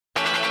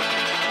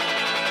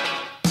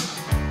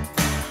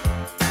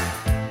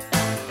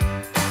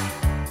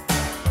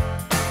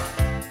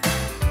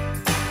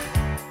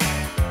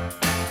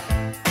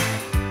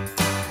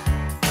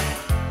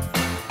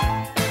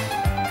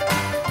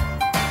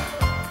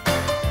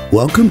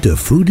Welcome to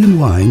Food and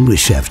Wine with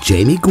Chef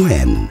Jamie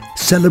Gwen.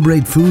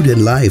 Celebrate food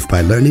and life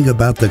by learning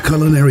about the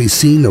culinary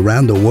scene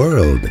around the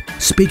world.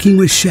 Speaking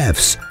with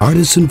chefs,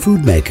 artisan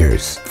food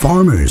makers,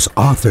 farmers,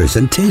 authors,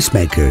 and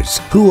tastemakers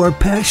who are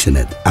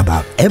passionate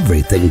about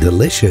everything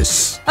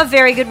delicious. A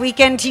very good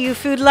weekend to you,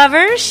 food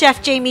lovers.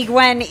 Chef Jamie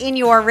Gwen in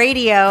your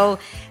radio.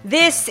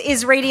 This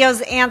is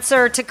radio's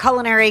answer to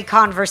culinary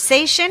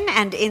conversation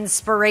and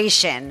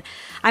inspiration.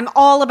 I'm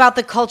all about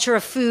the culture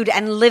of food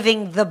and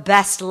living the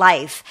best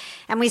life.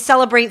 And we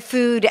celebrate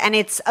food and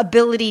its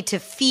ability to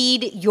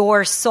feed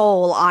your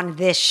soul on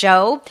this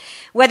show.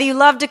 Whether you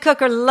love to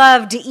cook or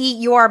love to eat,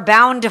 you are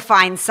bound to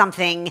find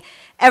something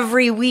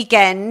every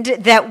weekend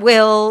that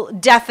will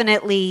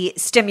definitely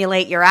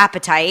stimulate your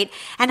appetite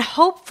and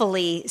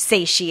hopefully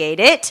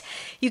satiate it.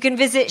 You can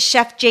visit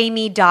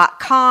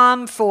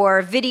chefjamie.com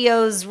for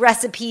videos,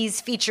 recipes,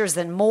 features,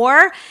 and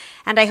more.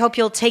 And I hope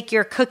you'll take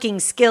your cooking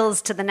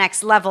skills to the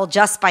next level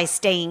just by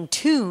staying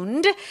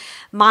tuned.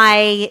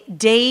 My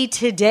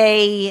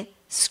day-to-day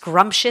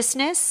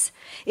scrumptiousness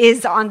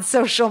is on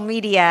social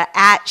media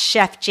at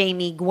Chef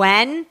Jamie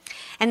Gwen.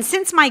 And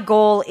since my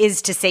goal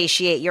is to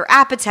satiate your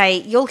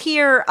appetite, you'll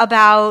hear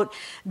about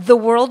the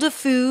world of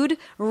food,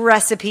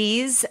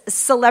 recipes,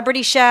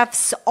 celebrity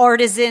chefs,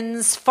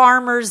 artisans,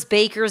 farmers,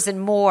 bakers,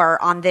 and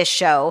more on this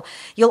show.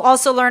 You'll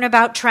also learn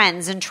about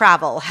trends in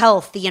travel,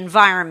 health, the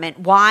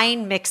environment,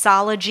 wine,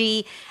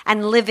 mixology,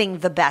 and living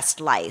the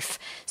best life.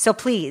 So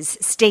please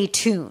stay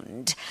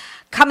tuned.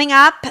 Coming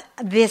up,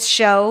 this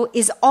show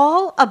is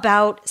all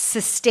about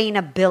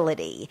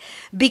sustainability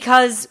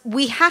because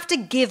we have to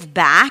give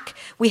back.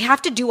 We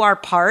have to do our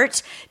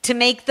part to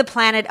make the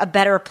planet a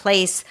better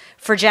place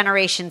for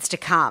generations to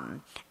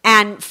come.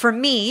 And for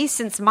me,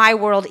 since my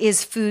world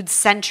is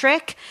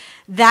food-centric,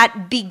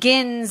 that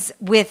begins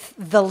with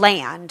the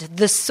land,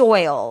 the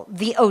soil,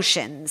 the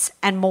oceans,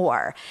 and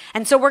more.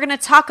 And so we're going to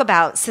talk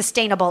about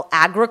sustainable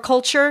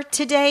agriculture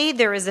today.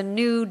 There is a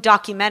new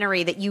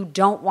documentary that you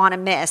don't want to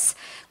miss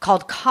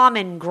called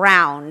Common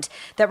Ground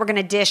that we're going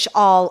to dish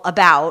all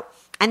about.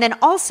 And then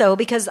also,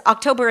 because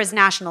October is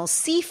National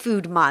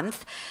Seafood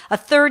Month, a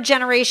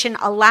third-generation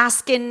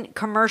Alaskan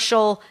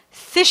commercial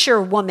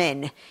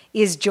fisherwoman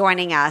is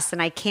joining us,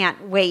 and I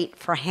can't wait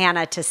for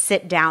Hannah to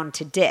sit down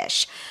to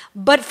dish.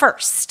 But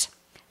first,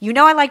 you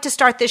know I like to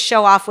start this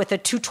show off with a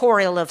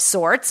tutorial of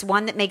sorts,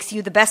 one that makes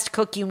you the best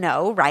cook you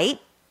know, right?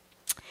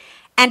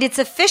 And it's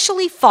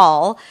officially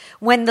fall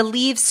when the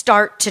leaves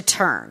start to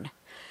turn.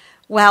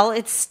 Well,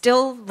 it's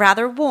still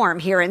rather warm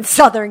here in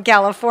Southern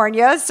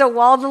California, so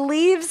while the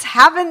leaves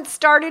haven't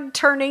started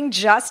turning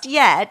just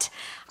yet,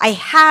 I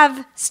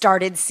have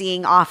started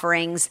seeing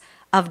offerings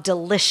of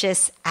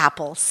delicious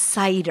apple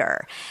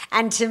cider.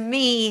 And to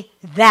me,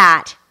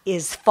 that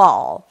is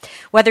fall.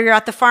 Whether you're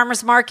at the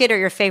farmer's market or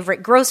your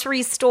favorite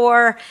grocery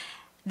store,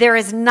 there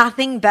is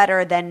nothing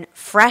better than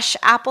fresh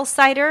apple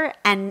cider,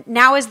 and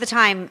now is the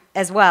time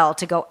as well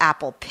to go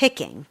apple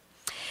picking.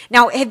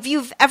 Now, if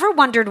you've ever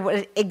wondered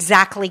what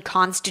exactly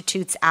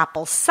constitutes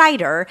apple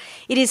cider,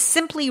 it is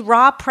simply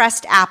raw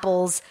pressed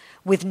apples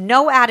with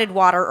no added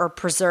water or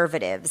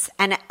preservatives.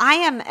 And I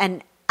am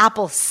an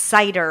apple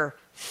cider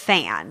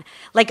fan,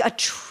 like a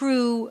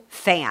true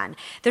fan.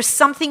 There's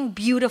something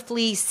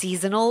beautifully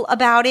seasonal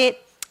about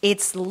it.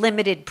 It's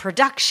limited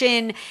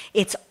production,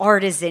 it's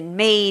artisan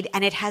made,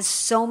 and it has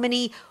so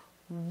many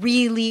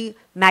really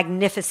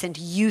magnificent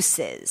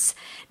uses.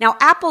 Now,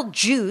 apple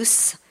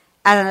juice,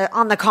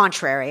 on the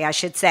contrary, I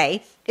should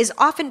say, is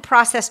often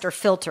processed or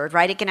filtered,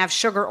 right? It can have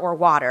sugar or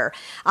water.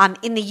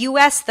 In the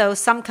U.S., though,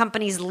 some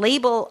companies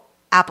label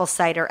apple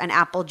cider and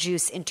apple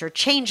juice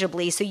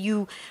interchangeably, so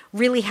you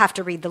really have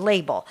to read the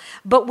label.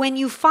 But when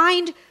you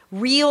find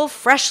real,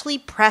 freshly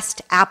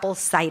pressed apple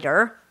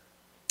cider,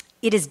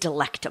 it is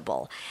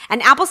delectable.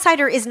 And apple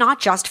cider is not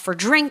just for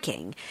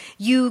drinking.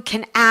 You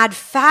can add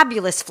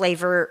fabulous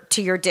flavor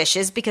to your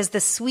dishes because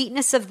the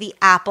sweetness of the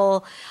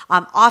apple,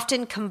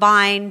 often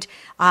combined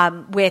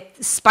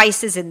with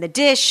spices in the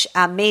dish,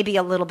 maybe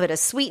a little bit of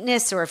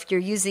sweetness, or if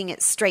you're using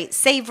it straight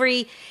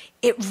savory,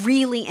 it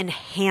really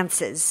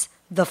enhances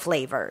the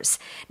flavors.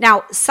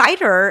 Now,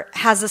 cider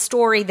has a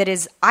story that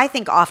is, I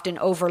think, often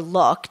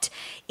overlooked.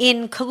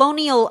 In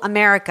colonial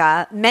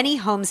America, many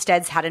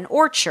homesteads had an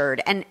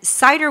orchard, and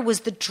cider was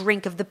the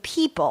drink of the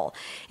people.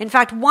 In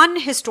fact, one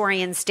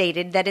historian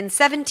stated that in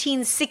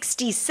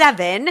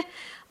 1767,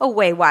 a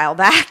way while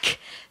back,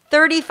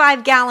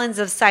 35 gallons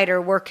of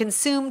cider were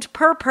consumed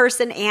per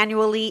person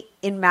annually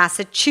in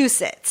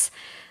Massachusetts.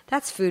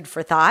 That's food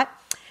for thought.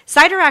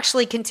 Cider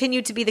actually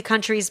continued to be the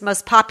country's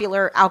most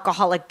popular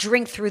alcoholic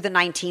drink through the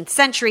 19th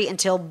century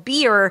until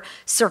beer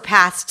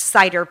surpassed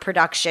cider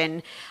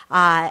production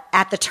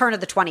at the turn of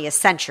the 20th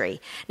century.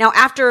 Now,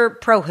 after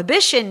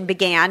Prohibition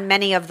began,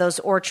 many of those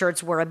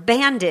orchards were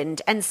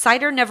abandoned and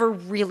cider never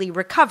really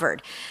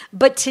recovered.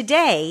 But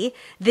today,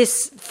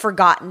 this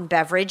forgotten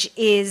beverage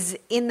is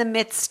in the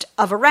midst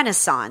of a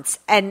renaissance,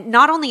 and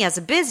not only as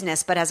a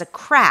business, but as a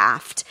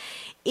craft.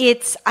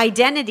 Its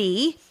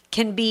identity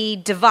can be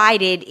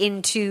divided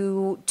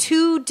into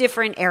two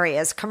different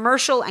areas,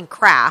 commercial and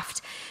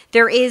craft.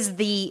 There is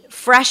the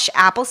fresh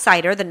apple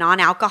cider, the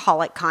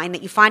non-alcoholic kind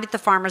that you find at the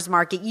farmer's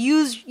market,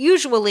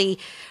 usually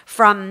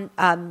from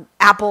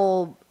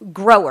apple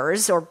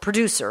growers or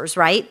producers,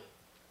 right?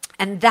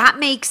 And that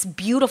makes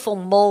beautiful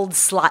mulled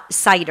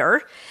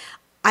cider.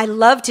 I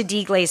love to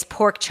deglaze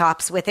pork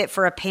chops with it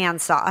for a pan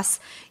sauce.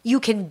 You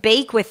can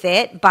bake with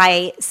it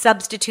by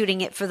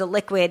substituting it for the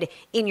liquid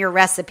in your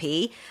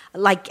recipe,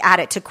 like add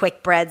it to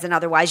quick breads and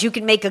otherwise. You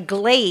can make a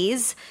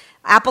glaze,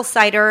 apple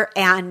cider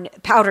and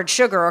powdered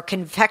sugar or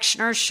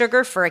confectioner's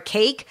sugar for a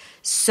cake.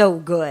 So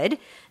good.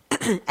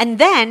 And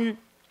then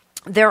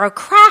there are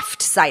craft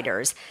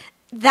ciders.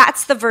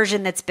 That's the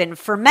version that's been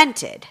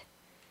fermented.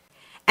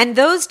 And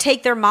those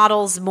take their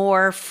models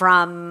more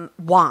from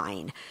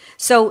wine.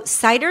 So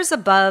ciders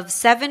above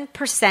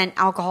 7%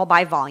 alcohol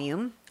by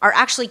volume are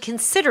actually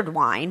considered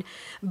wine,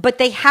 but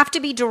they have to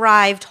be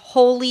derived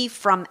wholly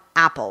from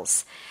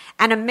apples.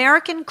 An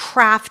American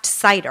craft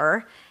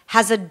cider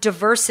has a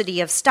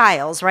diversity of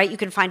styles, right? You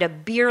can find a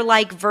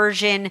beer-like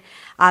version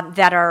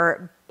that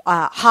are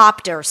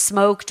hopped or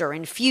smoked or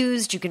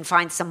infused. You can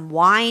find some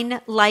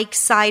wine-like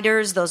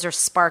ciders. Those are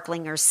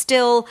sparkling or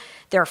still.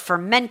 They're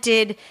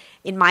fermented.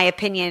 In my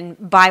opinion,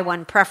 buy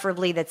one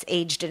preferably that's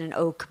aged in an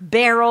oak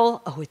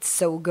barrel. Oh, it's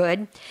so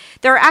good.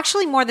 There are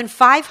actually more than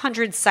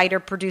 500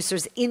 cider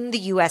producers in the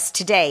U.S.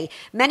 today.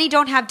 Many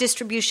don't have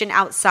distribution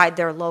outside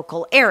their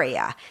local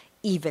area.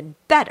 Even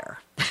better.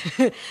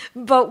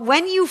 But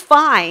when you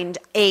find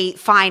a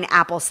fine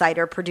apple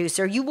cider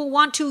producer, you will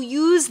want to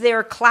use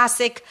their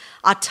classic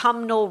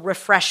autumnal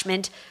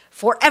refreshment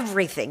for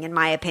everything, in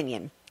my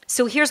opinion.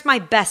 So here's my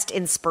best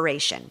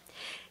inspiration.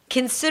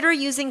 Consider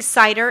using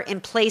cider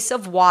in place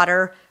of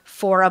water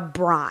for a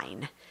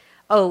brine.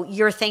 Oh,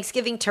 your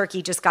Thanksgiving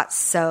turkey just got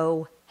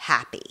so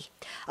happy.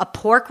 A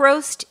pork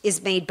roast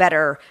is made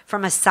better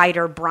from a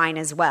cider brine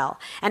as well.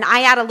 And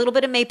I add a little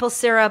bit of maple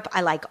syrup. I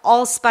like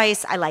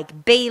allspice. I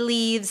like bay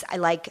leaves. I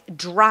like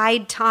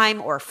dried thyme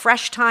or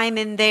fresh thyme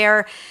in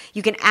there.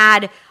 You can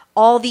add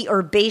all the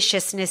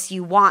herbaceousness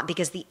you want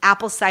because the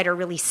apple cider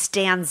really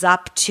stands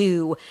up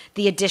to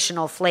the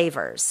additional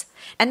flavors.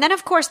 And then,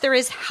 of course, there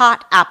is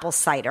hot apple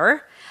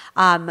cider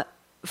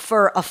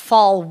for a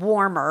fall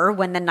warmer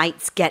when the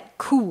nights get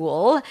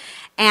cool.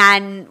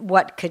 And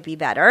what could be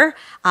better?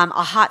 A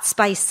hot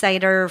spice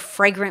cider,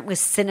 fragrant with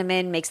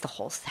cinnamon, makes the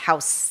whole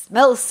house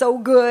smell so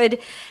good.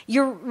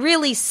 You're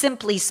really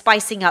simply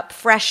spicing up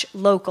fresh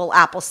local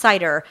apple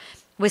cider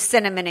with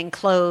cinnamon and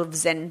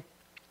cloves and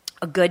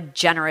a good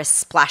generous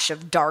splash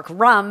of dark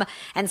rum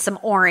and some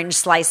orange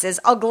slices.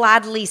 I'll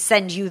gladly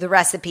send you the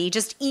recipe.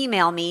 Just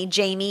email me,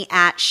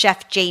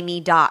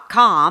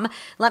 jamie@chefjamie.com.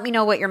 Let me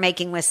know what you're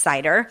making with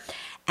cider.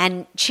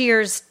 And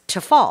cheers to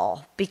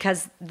fall,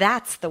 because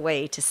that's the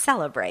way to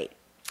celebrate.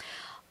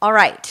 All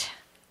right.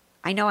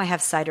 I know I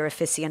have cider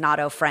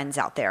aficionado friends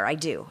out there. I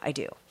do.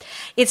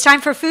 It's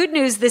time for food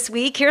news this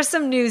week. Here's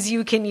some news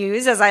you can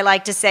use, as I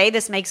like to say.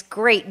 This makes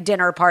great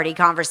dinner party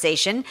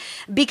conversation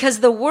because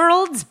the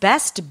world's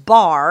best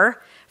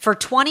bar for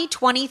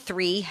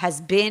 2023 has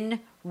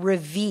been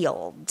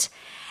revealed.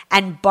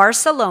 And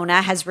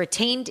Barcelona has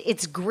retained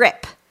its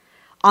grip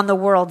on the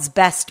world's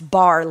best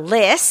bar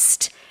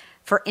list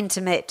for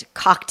intimate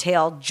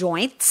cocktail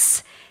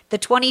joints. The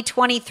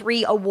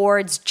 2023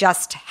 awards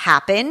just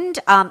happened.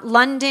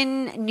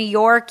 London, New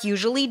York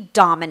usually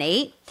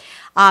dominate.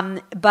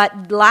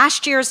 But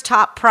last year's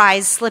top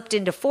prize slipped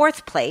into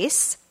fourth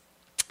place.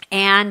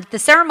 And the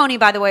ceremony,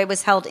 by the way,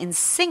 was held in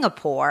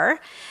Singapore.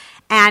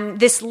 And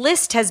this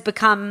list has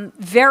become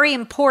very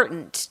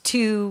important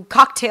to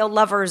cocktail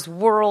lovers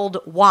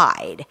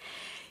worldwide.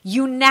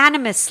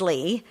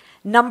 Unanimously,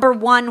 number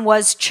one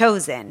was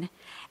chosen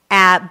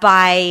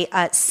by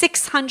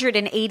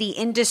 680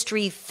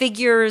 industry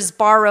figures,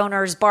 bar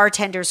owners,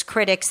 bartenders,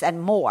 critics,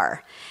 and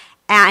more.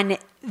 And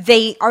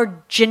they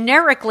are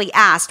generically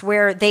asked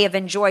where they have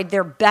enjoyed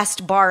their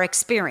best bar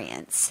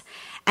experience.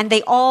 And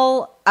they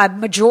all, a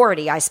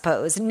majority, I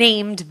suppose,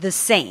 named the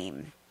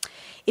same.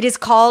 It is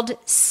called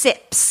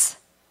Sips,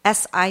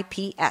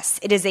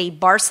 S-I-P-S. It is a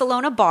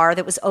Barcelona bar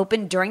that was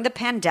opened during the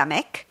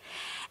pandemic.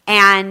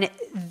 And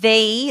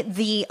they,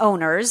 the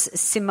owners,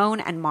 Simone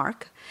and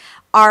Mark,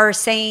 are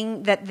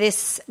saying that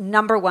this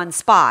number one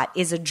spot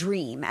is a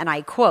dream, and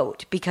I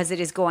quote, because it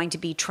is going to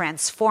be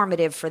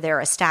transformative for their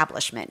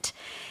establishment.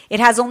 It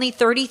has only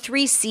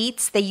 33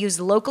 seats. They use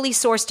locally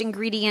sourced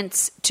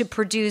ingredients to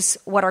produce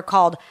what are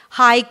called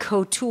high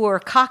couture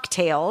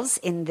cocktails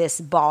in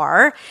this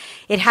bar.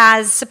 It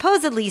has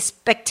supposedly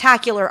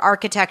spectacular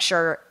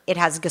architecture. It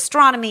has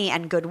gastronomy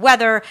and good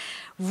weather,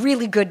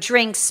 really good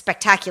drinks,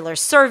 spectacular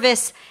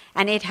service,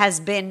 and it has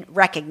been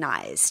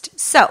recognized.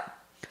 So,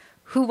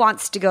 who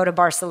wants to go to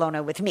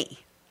Barcelona with me?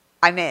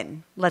 I'm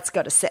in. Let's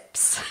go to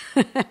Sips.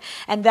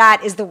 And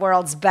that is the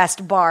world's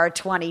best bar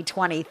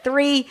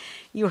 2023.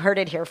 You heard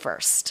it here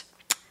first.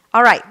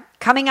 All right,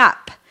 coming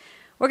up,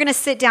 we're going to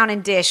sit down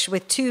and dish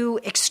with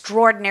two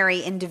extraordinary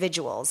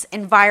individuals,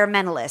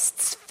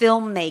 environmentalists,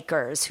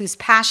 filmmakers, whose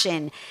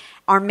passion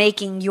are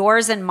making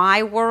yours and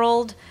my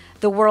world,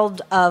 the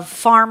world of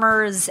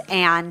farmers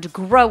and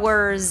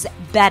growers,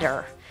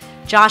 better.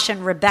 Josh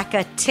and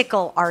Rebecca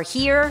Tickle are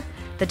here.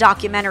 The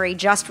documentary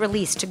just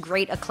released to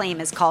great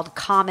acclaim is called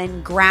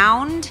Common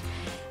Ground,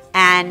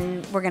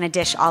 and we're going to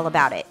dish all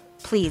about it.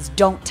 Please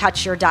don't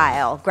touch your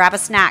dial. Grab a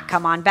snack,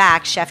 come on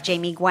back. Chef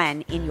Jamie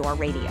Gwen in your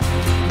radio.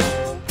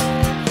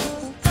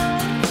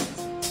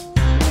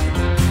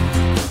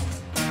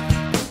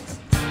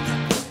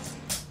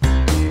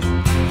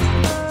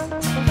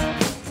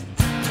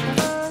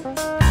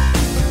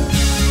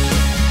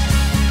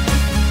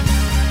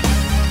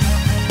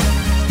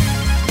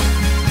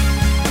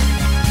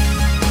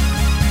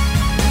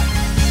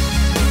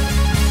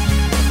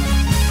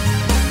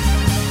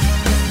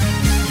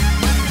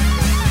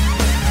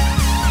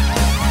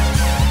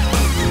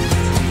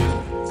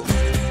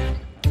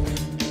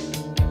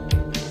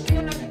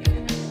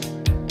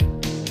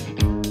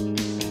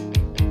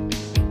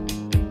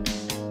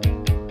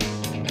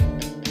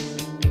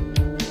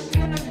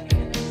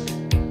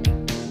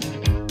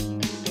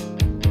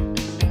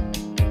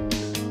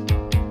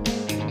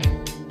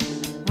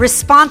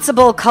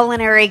 Responsible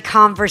culinary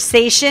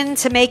conversation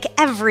to make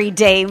every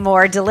day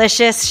more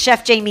delicious.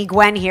 Chef Jamie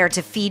Gwen here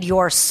to feed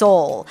your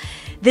soul.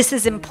 This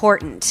is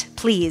important.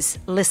 Please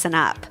listen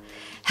up.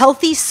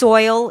 Healthy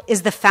soil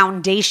is the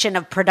foundation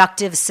of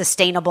productive,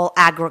 sustainable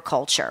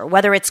agriculture.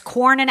 Whether it's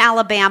corn in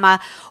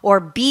Alabama or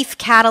beef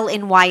cattle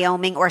in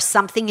Wyoming or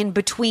something in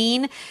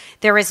between,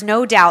 there is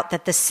no doubt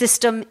that the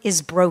system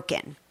is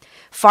broken.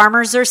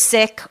 Farmers are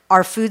sick,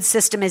 our food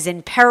system is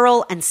in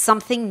peril, and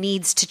something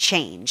needs to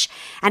change.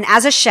 And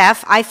as a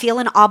chef, I feel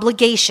an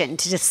obligation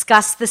to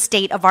discuss the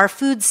state of our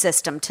food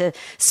system, to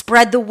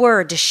spread the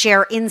word, to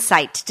share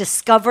insight, to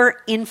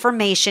discover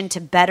information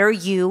to better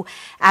you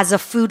as a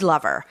food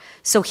lover.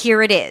 So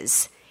here it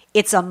is.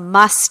 It's a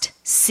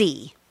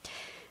must-see.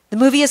 The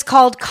movie is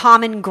called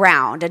Common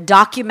Ground, a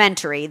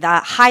documentary,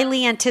 the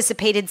highly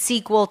anticipated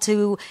sequel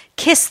to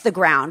Kiss the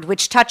Ground,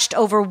 which touched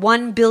over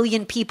 1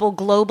 billion people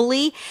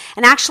globally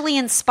and actually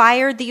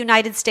inspired the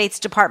United States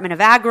Department of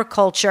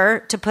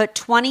Agriculture to put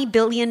 $20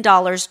 billion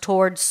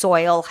toward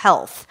soil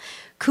health.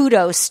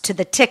 Kudos to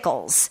the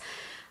Tickles.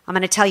 I'm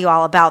going to tell you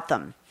all about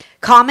them.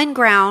 Common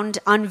Ground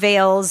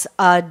unveils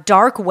a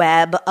dark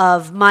web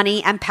of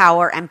money and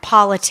power and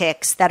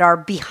politics that are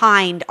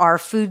behind our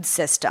food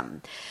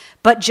system.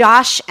 But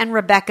Josh and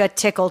Rebecca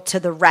Tickle to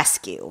the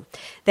rescue.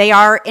 They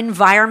are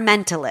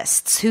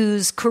environmentalists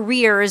whose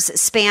careers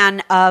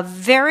span a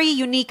very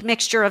unique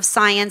mixture of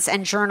science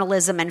and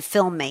journalism and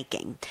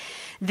filmmaking.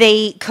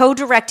 They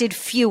co-directed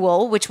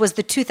Fuel, which was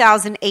the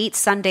 2008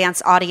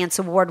 Sundance Audience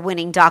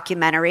Award-winning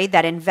documentary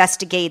that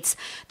investigates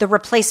the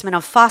replacement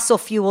of fossil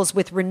fuels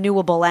with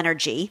renewable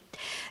energy.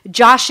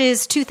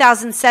 Josh's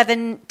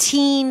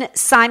 2017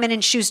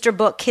 Simon & Schuster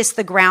book, Kiss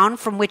the Ground,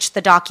 from which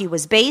the docu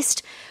was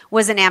based,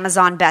 was an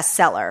Amazon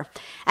bestseller.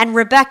 And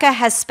Rebecca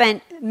has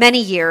spent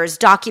many years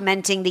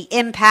documenting the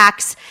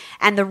impacts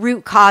and the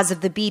root cause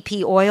of the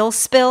BP oil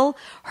spill.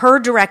 Her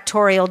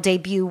directorial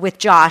debut with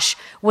Josh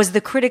was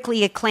the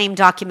critically acclaimed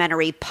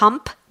documentary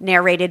Pump,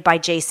 narrated by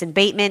Jason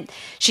Bateman.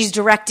 She's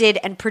directed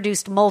and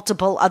produced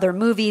multiple other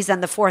movies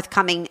and the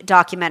forthcoming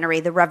documentary,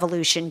 The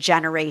Revolution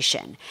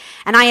Generation.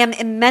 And I am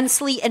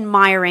immensely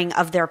admiring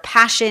of their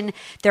passion,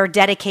 their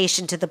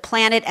dedication to the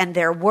planet and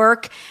their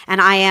work,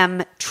 and I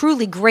am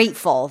truly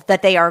grateful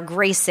that they are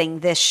gracing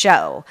this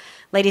show.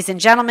 Ladies and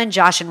gentlemen,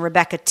 Josh and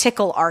Rebecca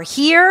Tickle are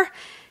here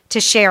to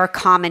share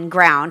Common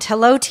Ground.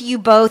 Hello to you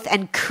both,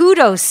 and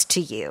kudos to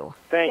you.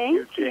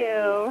 Thank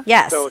you.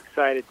 Yes. So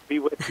excited to be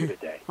with you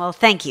today. Well,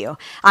 thank you.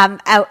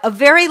 A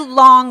very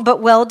long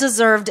but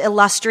well-deserved,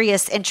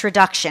 illustrious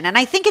introduction. And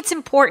I think it's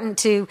important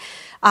to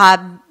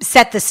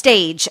set the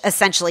stage,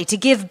 essentially, to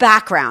give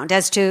background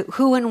as to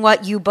who and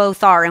what you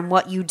both are and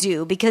what you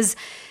do, because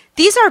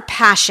these are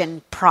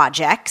passion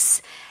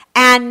projects.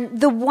 And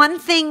the one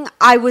thing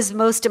I was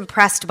most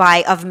impressed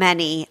by of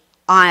many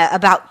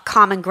about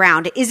Common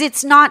Ground is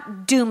it's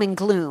not doom and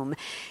gloom.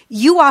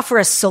 You offer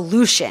a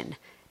solution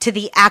to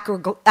the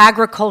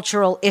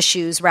agricultural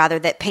issues, rather,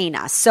 that pain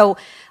us. So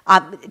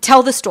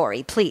tell the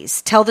story,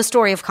 please. Tell the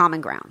story of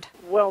Common Ground.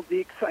 Well, the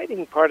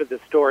exciting part of the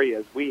story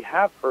is we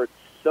have heard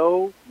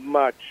so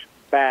much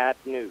bad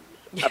news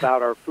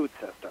about our food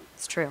system.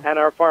 It's true. And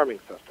our farming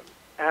system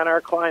and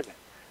our climate,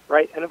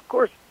 right? And, of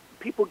course,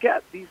 people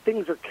get these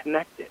things are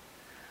connected.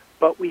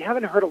 But we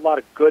haven't heard a lot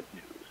of good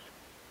news.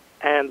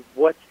 And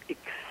what's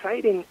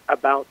exciting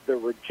about the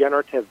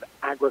regenerative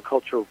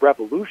agriculture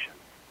revolution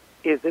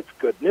is it's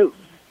good news.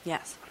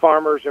 Yes.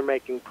 Farmers are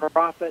making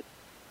profit,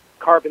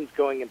 carbon's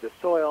going into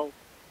soil,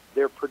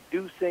 they're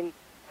producing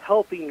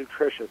healthy,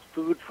 nutritious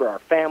food for our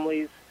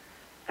families,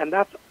 and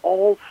that's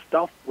all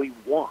stuff we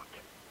want.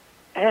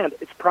 And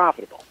it's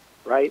profitable,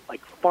 right? Like,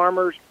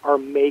 farmers are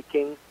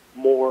making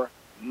more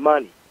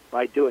money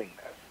by doing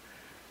this.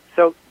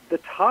 So the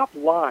top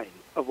line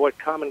of what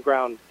Common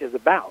Ground is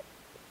about,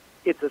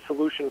 it's a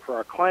solution for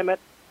our climate,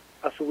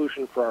 a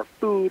solution for our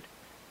food,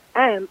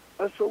 and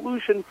a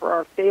solution for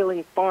our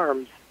failing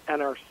farms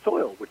and our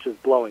soil, which is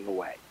blowing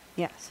away.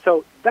 Yes.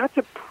 So that's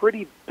a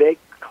pretty big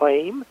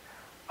claim,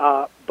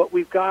 but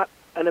we've got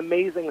an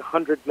amazing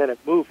 100-minute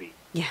movie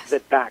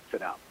that backs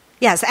it up.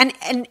 Yes,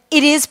 and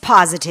it is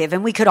positive,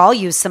 and we could all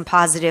use some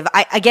positive.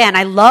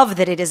 I love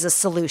that it is a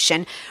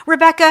solution.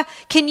 Rebecca,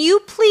 can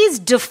you please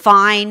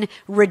define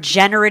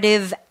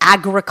regenerative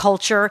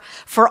agriculture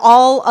for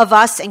all of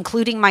us,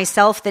 including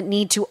myself, that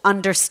need to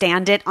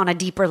understand it on a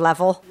deeper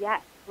level?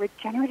 Yes,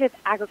 regenerative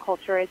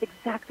agriculture is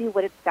exactly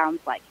what it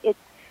sounds like. It's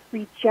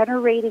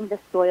regenerating the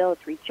soil,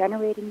 it's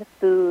regenerating the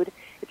food,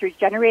 it's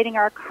regenerating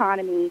our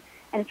economy,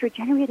 and it's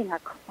regenerating our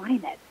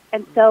climate.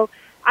 And so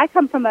I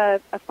come from a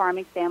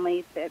farming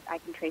family that I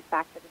can trace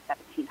back to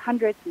the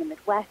 1700s in the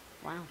Midwest.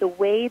 Wow. The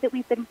way that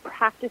we've been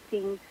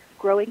practicing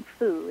growing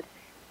food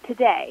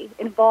today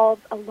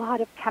involves a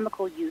lot of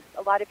chemical use,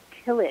 a lot of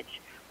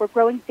tillage. We're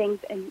growing things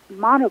in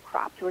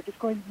monocrops. We're just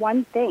growing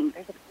one thing.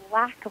 There's a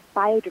lack of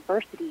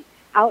biodiversity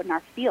out in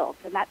our fields,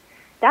 and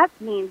that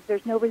means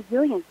there's no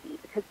resiliency,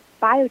 because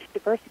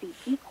biodiversity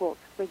equals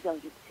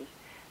resiliency.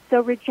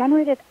 So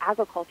regenerative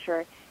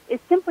agriculture is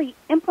simply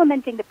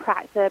implementing the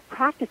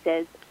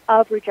practices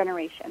of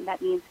regeneration.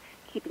 That means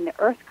keeping the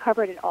earth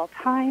covered at all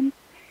times.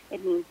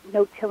 It means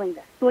no tilling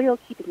the soil,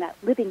 keeping that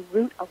living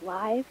root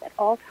alive at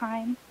all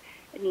times.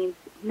 It means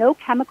no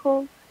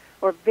chemicals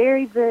or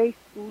very, very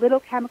little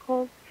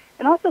chemicals,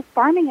 and also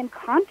farming in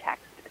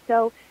context.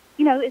 So,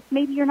 it's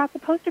maybe you're not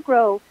supposed to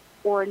grow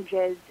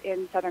oranges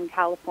in Southern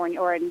California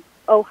or in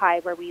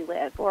Ojai where we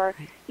live, or,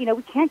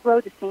 we can't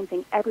grow the same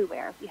thing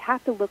everywhere. We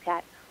have to look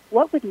at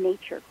what would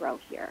nature grow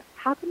here?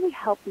 How can we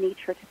help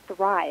nature to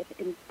thrive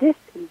in this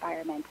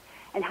environment?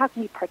 And how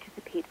can we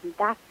participate in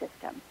that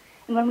system?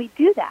 And when we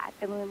do that,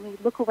 and when we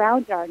look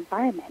around our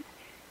environment,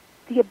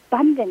 the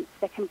abundance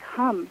that can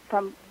come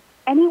from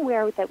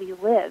anywhere that we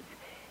live,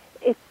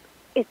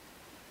 it's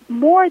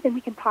more than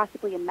we can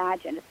possibly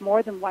imagine. It's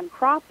more than one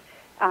crop.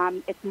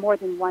 It's more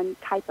than one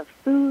type of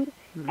food.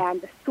 Mm-hmm.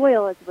 And the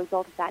soil, as a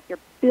result of that, you're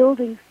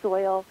building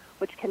soil,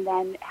 which can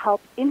then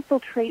help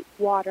infiltrate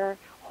water,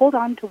 hold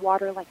on to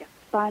water like a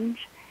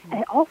sponge, and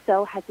it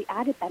also has the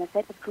added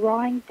benefit of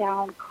drawing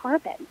down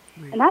carbon.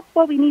 Right. And that's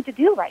what we need to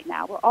do right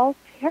now. We're all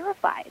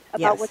terrified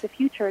about what the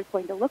future is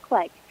going to look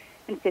like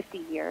in 50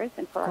 years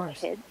and for our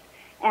kids.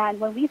 And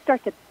when we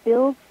start to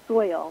build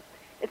soil,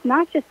 it's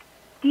not just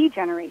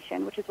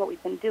degeneration, which is what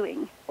we've been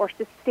doing, or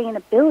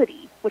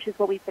sustainability, which is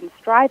what we've been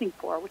striving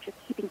for, which is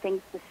keeping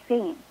things the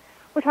same.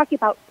 We're talking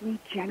about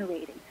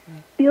regenerating,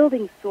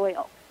 building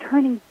soil,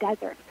 turning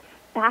deserts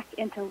back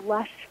into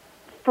lush,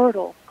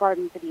 fertile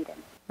gardens of Eden.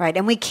 Right,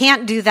 and we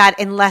can't do that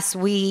unless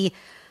we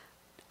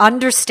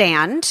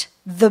understand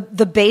the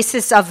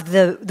basis of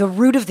the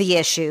root of the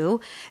issue,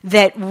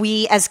 that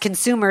we as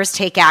consumers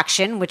take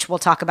action, which we'll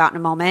talk about in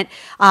a moment.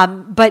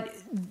 But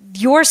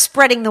you're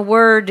spreading the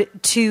word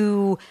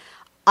to,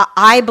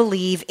 I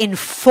believe,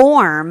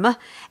 inform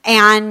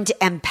and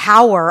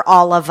empower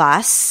all of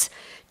us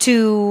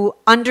to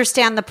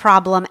understand the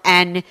problem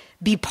and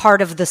be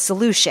part of the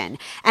solution.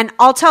 And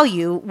I'll tell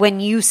you, when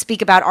you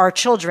speak about our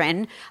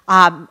children,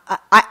 I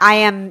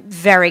am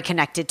very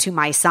connected to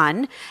my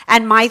son,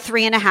 and my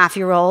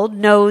 3.5-year-old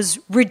knows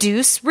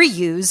reduce,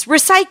 reuse,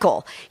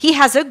 recycle. He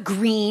has a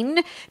green,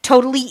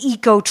 totally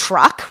eco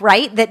truck,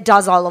 right, that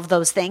does all of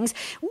those things.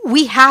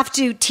 We have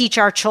to teach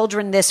our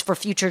children this for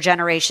future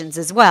generations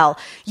as well.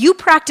 You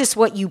practice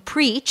what you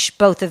preach,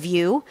 both of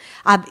you.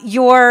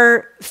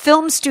 Your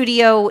film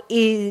studio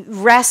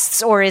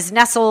rests or is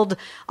nestled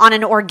on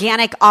an organic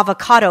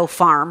avocado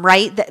farm,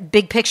 right? The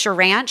Big Picture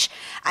Ranch.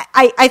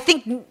 I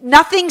think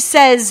nothing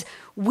says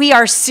we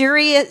are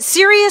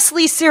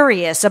seriously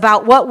serious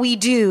about what we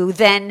do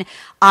than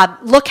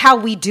look how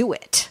we do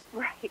it.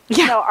 Right.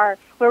 Yeah.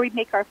 Where we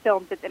make our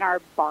films is in our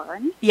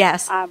barn.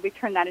 Yes. We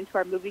turn that into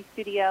our movie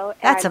studio.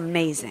 That's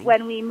amazing.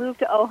 When we moved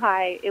to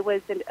Ojai, it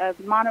was a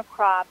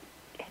monocrop,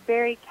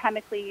 very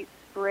chemically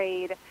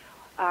sprayed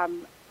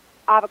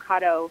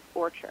avocado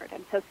orchard.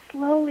 And so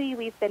slowly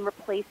we've been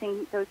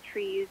replacing those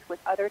trees with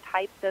other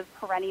types of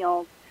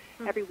perennials.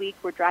 Mm-hmm. Every week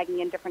we're dragging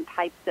in different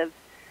types of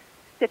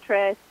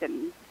citrus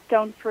and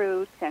stone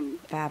fruits and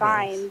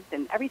vines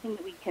and everything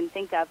that we can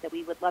think of that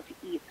we would love to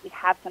eat. So we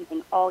have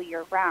something all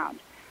year round.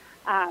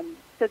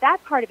 So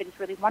that part of it is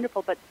really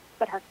wonderful, but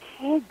our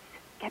kids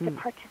get to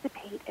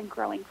participate in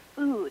growing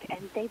food,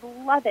 and they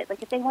love it.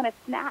 Like if they want a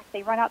snack,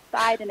 they run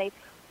outside and they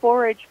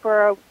forage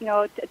for a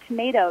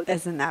tomato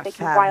that they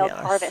can wild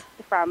harvest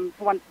from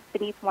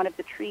beneath one of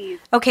the trees.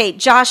 Okay,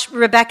 Josh,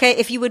 Rebecca,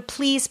 if you would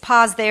please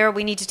pause there.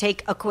 We need to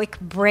take a quick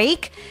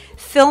break.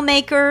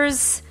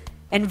 Filmmakers,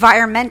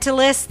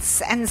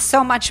 environmentalists, and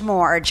so much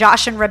more.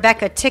 Josh and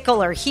Rebecca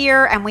Tickle are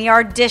here, and we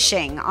are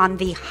dishing on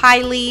the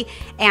highly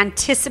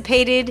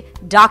anticipated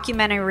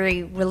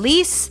documentary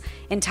release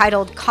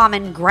entitled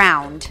Common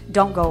Ground.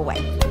 Don't go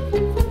away.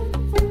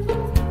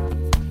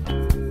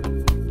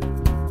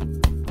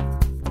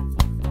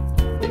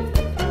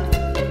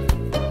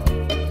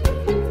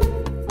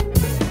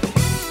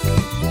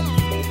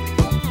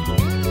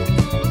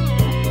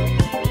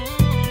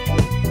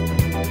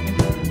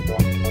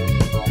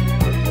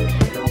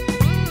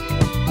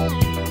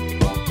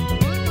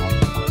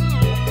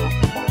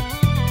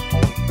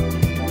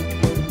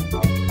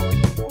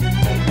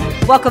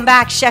 Welcome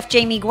back. Chef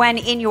Jamie Gwen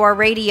in your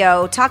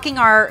radio, talking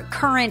our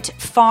current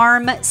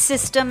farm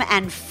system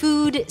and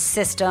food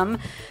system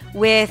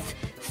with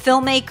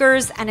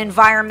filmmakers and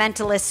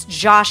environmentalists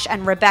Josh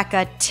and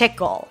Rebecca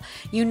Tickle.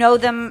 You know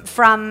them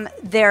from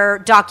their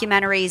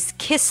documentaries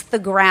Kiss the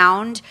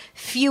Ground,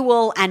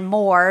 Fuel, and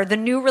More. The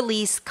new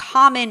release,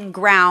 Common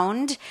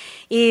Ground,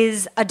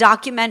 is a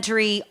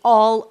documentary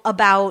all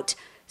about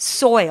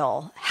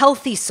soil,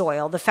 healthy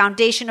soil, the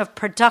foundation of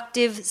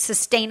productive,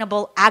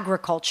 sustainable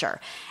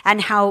agriculture, and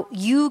how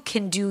you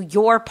can do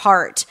your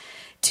part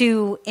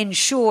to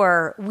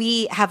ensure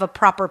we have a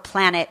proper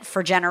planet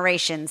for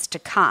generations to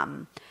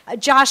come.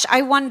 Josh,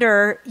 I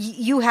wonder,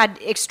 you had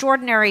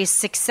extraordinary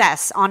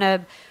success on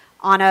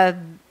a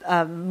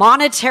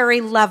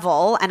monetary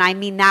level, and I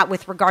mean that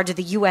with regard to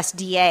the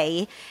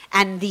USDA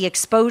and the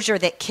exposure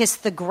that Kiss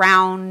the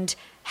Ground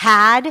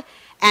had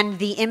and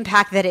the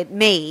impact that it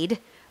made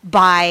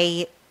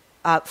by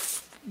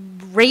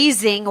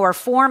raising or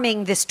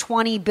forming this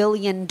 $20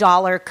 billion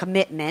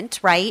commitment,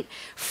 right,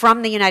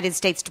 from the United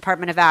States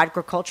Department of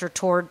Agriculture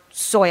toward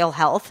soil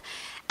health.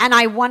 And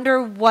I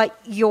wonder what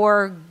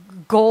your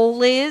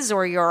goal is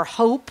or your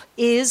hope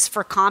is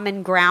for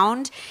Common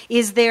Ground.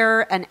 Is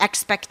there an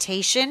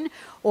expectation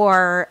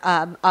or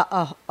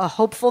a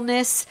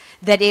hopefulness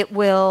that it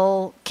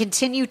will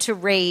continue to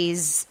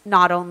raise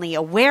not only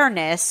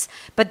awareness,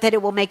 but that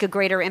it will make a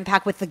greater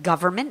impact with the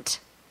government?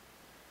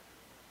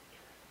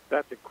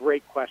 That's a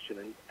great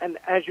question. And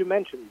as you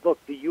mentioned, look,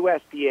 the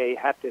USDA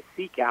had to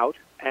seek out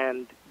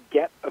and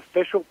get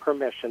official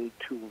permission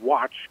to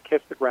watch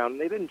Kiss the Ground.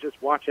 And they didn't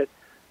just watch it,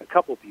 a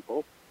couple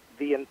people.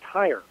 The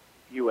entire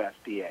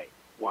USDA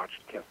watched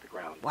Kiss the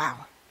Ground.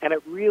 Wow. And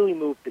it really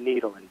moved the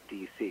needle in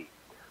D.C.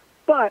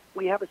 But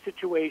we have a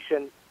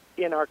situation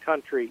in our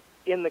country,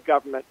 in the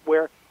government,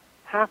 where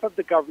half of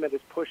the government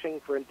is pushing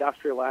for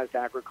industrialized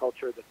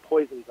agriculture that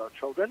poisons our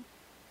children.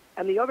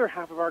 And the other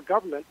half of our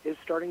government is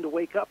starting to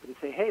wake up and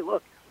say, hey,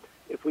 look,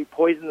 if we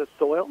poison the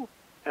soil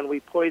and we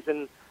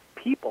poison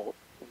people,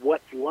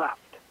 what's left?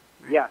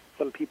 Yes,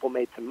 some people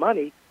made some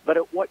money, but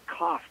at what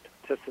cost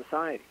to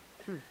society?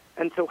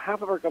 And so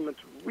half of our government's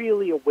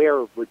really aware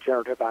of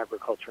regenerative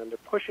agriculture, and they're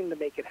pushing to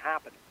make it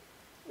happen.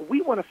 We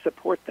want to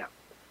support them.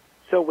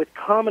 So with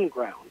Common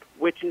Ground,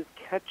 which is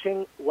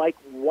catching like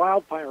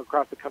wildfire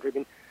across the country, I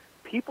mean,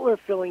 people are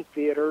filling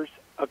theaters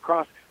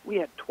across. We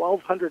had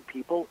 1,200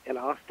 people in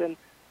Austin,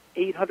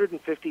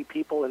 850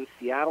 people in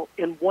Seattle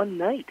in one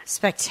night.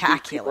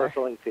 Spectacular. People are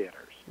filling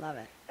theaters. Love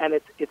it. And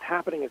it's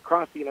happening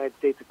across the United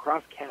States,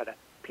 across Canada.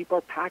 People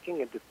are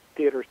packing into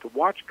theaters to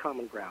watch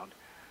Common Ground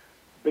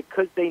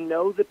because they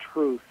know the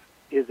truth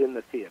is in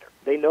the theater.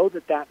 They know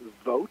that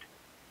vote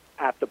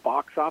at the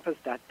box office,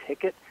 that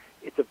ticket,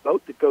 it's a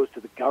vote that goes to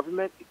the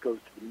government, it goes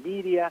to the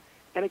media,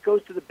 and it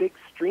goes to the big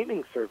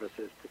streaming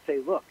services to say,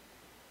 look,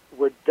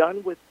 we're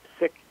done with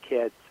sick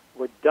kids.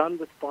 We're done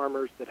with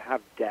farmers that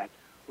have debt.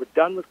 We're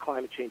done with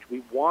climate change.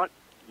 We want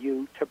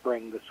you to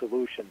bring the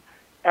solution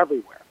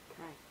everywhere.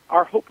 Right.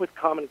 Our hope with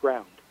Common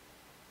Ground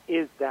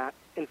is that,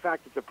 in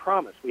fact, it's a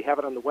promise. We have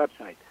it on the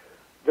website.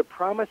 The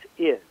promise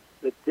is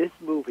that this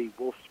movie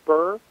will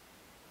spur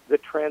the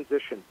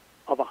transition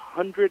of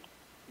 100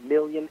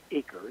 million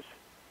acres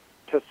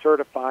to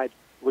certified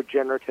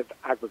regenerative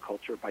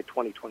agriculture by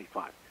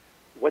 2025.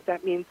 What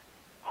that means,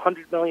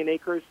 100 million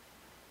acres,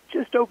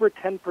 just over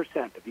 10%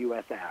 of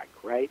U.S. ag,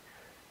 right?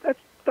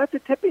 That's a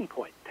tipping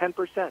point,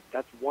 10%.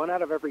 That's 1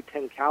 out of every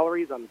 10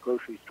 calories on the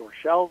grocery store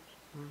shelves.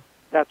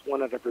 That's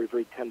 1 out of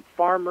every 10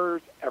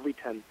 farmers, every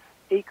 10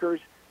 acres.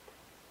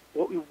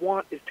 What we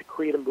want is to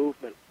create a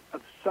movement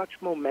of such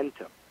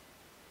momentum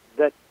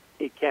that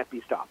it can't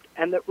be stopped,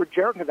 and that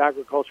regenerative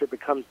agriculture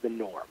becomes the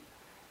norm.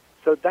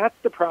 So that's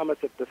the promise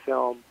of the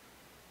film.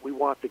 We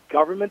want the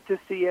government to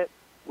see it.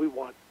 We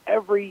want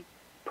every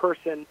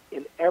person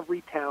in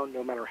every town,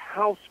 no matter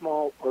how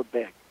small or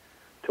big,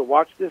 to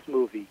watch this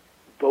movie,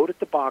 vote at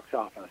the box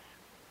office,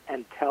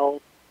 and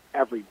tell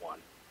everyone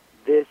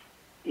this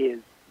is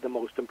the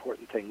most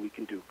important thing we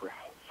can do for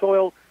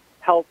soil,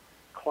 health,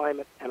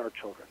 climate, and our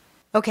children.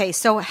 Okay,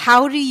 so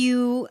how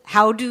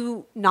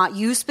do, not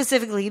you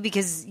specifically,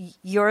 because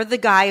you're the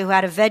guy who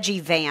had a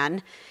veggie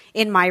van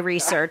in my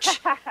research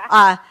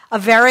a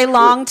very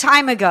long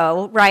time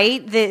ago,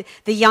 right? The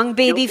young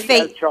baby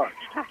face.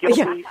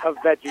 Guilty of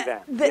veggie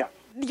van. Yes.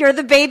 You're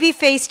the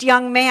baby-faced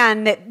young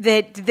man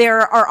that there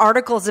are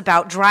articles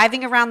about,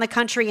 driving around the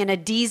country in a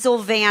diesel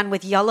van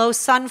with yellow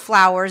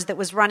sunflowers that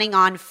was running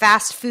on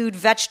fast food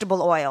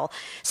vegetable oil.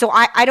 So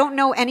I don't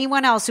know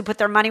anyone else who put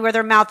their money where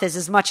their mouth is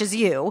as much as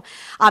you.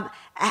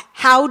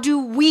 How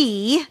do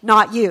we,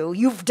 not you,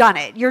 you've done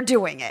it, you're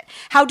doing it.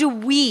 How do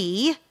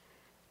we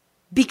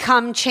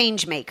become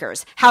change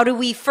makers? How do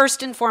we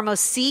first and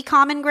foremost see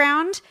Common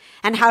Ground?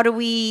 And how do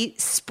we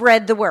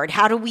spread the word?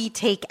 How do we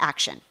take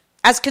action?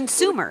 As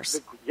consumers.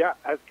 Yeah,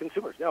 as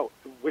consumers, no,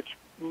 which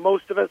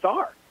most of us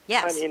are.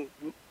 Yes. I mean,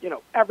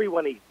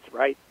 everyone eats,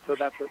 right? So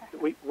that's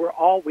we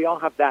all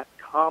have that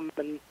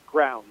common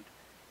ground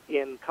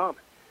in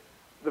common.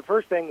 The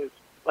first thing is,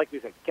 like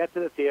we said, get to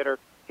the theater.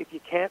 if you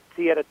can't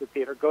see it at the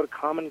theater, go to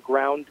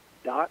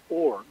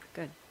commonground.org.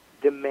 Good.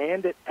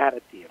 Demand it at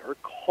a theater.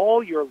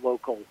 Call your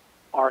local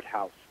art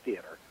house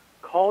theater.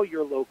 Call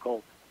your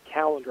local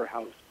calendar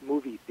house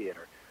movie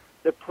theater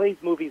that plays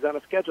movies on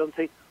a schedule and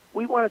say,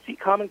 we want to see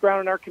Common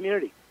Ground in our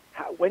community.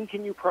 When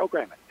can you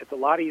program it? It's a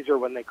lot easier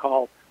when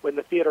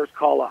the theaters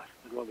call us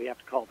than when we have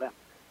to call them.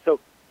 So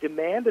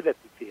demand it at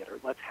the theater.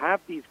 Let's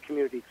have these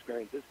community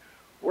experiences.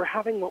 We're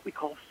having what we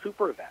call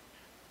super events.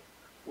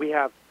 We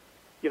have,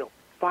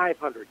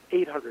 500,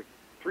 800,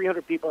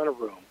 300 people in a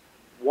room,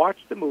 watch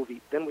the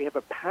movie, then we have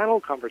a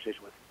panel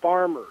conversation with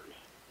farmers,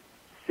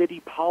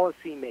 city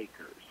policymakers,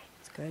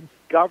 That's good.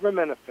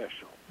 government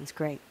officials, That's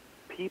great.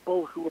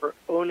 people who are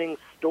owning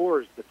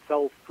stores that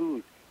sell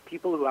food,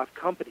 people who have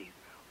companies.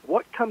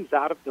 What comes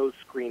out of those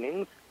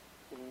screenings?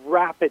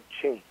 Rapid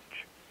change.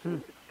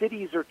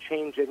 Cities are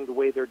changing the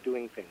way they're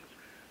doing things.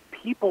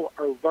 People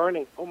are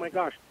learning, oh my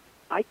gosh,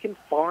 I can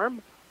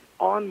farm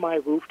on my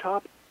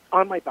rooftop,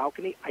 on my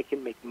balcony. I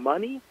can make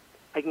money.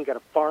 I can get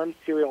a farm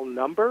serial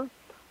number.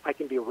 I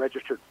can be a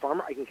registered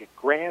farmer. I can get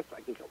grants.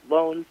 I can get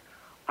loans.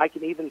 I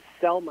can even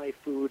sell my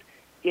food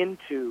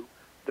into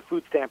the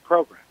food stamp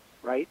program,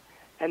 right?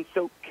 And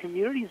so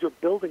communities are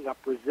building up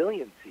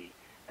resiliency,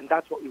 and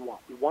that's what we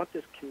want. We want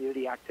this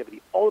community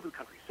activity all over the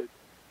country. So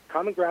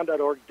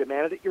commonground.org,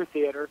 demand it at your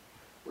theater.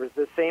 We're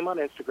the same on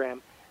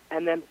Instagram.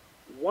 And then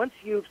once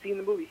you've seen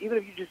the movie, even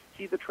if you just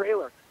see the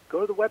trailer,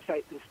 go to the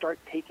website and start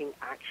taking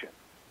action.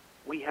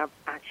 We have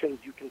actions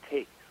you can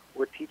take.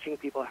 We're teaching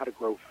people how to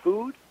grow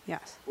food.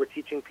 Yes. We're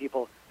teaching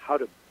people how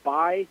to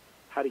buy,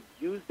 how to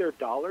use their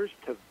dollars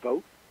to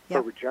vote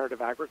for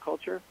regenerative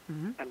agriculture.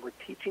 Mm-hmm. And we're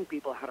teaching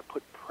people how to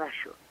put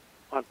pressure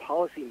on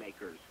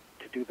policymakers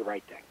to do the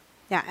right thing.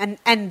 Yeah,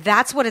 and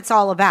that's what it's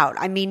all about.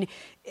 I mean,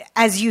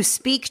 as you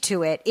speak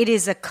to it, it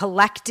is a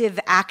collective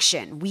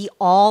action. We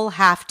all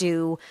have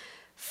to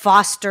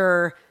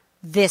foster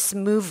this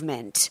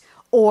movement,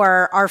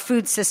 or our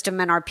food system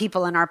and our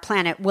people and our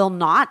planet will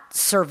not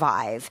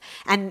survive.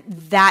 And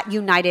that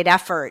united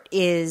effort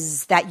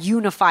that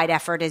unified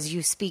effort, as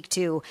you speak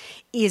to,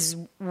 is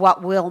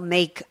what will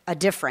make a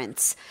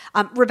difference.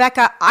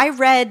 Rebecca, I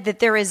read that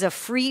there is a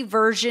free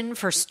version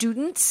for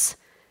students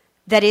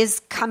that is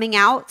coming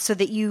out so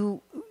that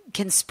you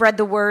can spread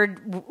the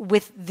word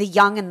with the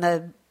young and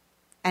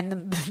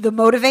the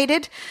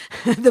motivated,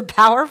 the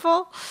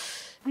powerful.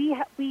 We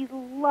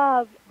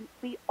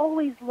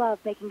always love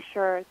making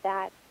sure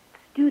that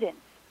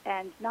students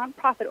and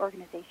nonprofit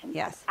organizations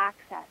have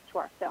access to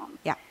our films,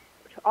 to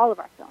all of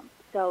our films.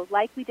 So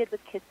like we did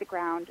with Kiss the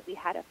Ground, we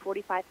had a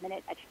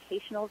 45-minute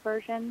educational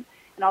version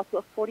and also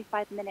a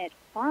 45-minute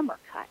farmer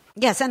cut.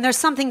 Yes, and there's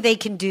something they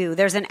can do.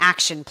 There's an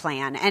action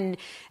plan. And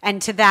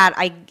to that,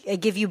 I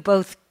give you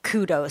both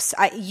kudos.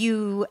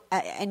 You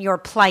and your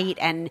plight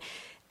and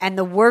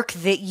the work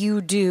that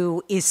you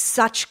do is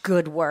such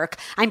good work.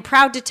 I'm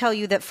proud to tell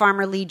you that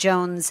Farmer Lee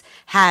Jones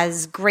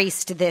has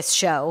graced this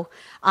show,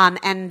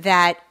 and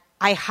that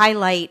I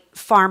highlight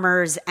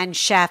farmers and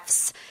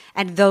chefs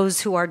and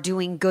those who are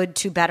doing good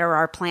to better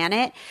our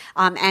planet.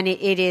 And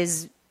it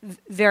is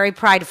very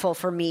prideful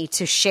for me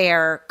to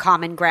share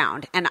Common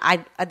Ground. And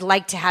I'd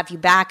like to have you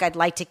back. I'd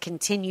like to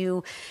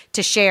continue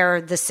to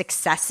share the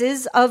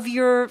successes of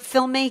your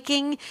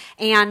filmmaking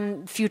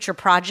and future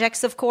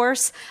projects, of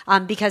course,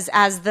 because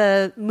as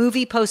the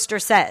movie poster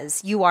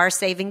says, you are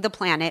saving the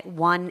planet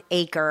 1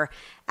 acre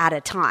at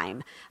a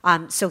time.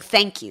 So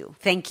thank you.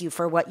 Thank you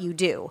for what you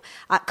do.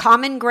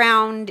 Common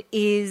Ground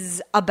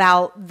is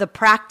about the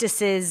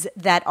practices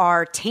that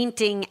are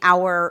tainting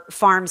our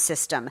farm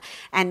system.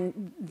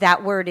 And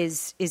that word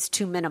is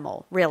too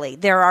minimal, really.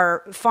 There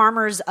are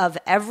farmers of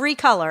every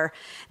color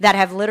that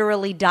have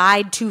literally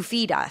died to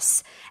feed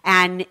us.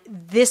 And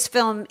this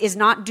film is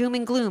not doom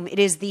and gloom. It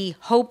is the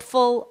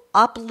hopeful,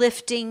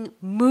 uplifting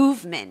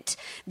movement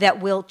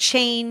that will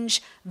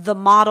change the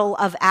model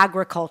of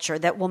agriculture,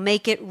 that will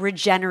make it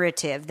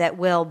regenerative, that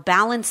will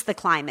balance the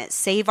climate,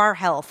 save our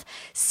health,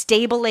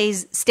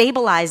 stabilize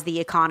the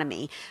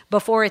economy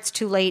before it's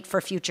too late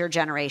for future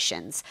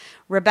generations.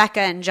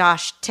 Rebecca and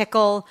Josh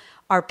Tickle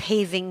are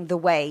paving the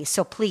way.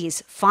 So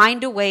please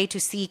find a way to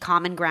see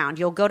Common Ground.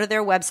 You'll go to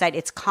their website.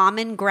 It's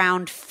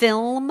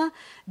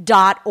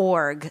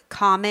commongroundfilm.org.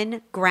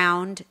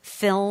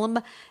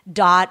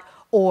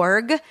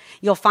 commongroundfilm.org.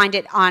 You'll find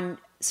it on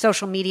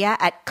social media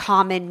at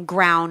Common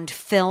Ground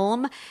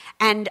Film.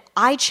 And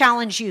I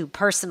challenge you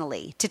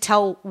personally to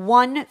tell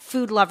one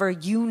food lover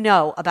you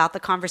know about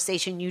the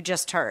conversation you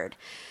just heard,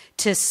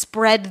 to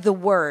spread the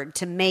word,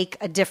 to make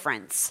a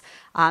difference.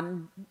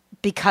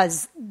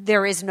 Because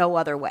there is no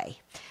other way.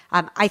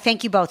 I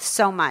thank you both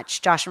so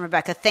much, Josh and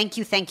Rebecca. Thank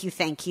you, thank you,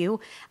 thank you.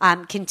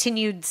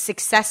 Continued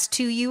success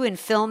to you in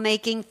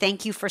filmmaking.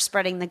 Thank you for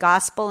spreading the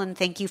gospel, and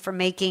thank you for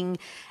making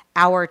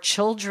our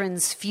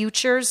children's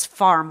futures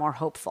far more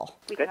hopeful.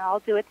 We can all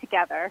do it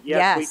together.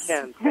 Yes. We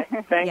can.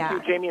 Thank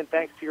you, Jamie, and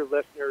thanks to your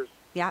listeners,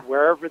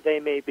 wherever they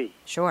may be.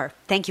 Sure.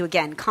 Thank you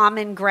again.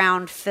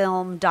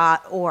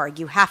 commongroundfilm.org.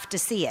 You have to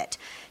see it.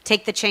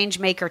 Take the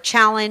Changemaker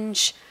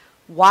Challenge.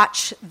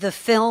 Watch the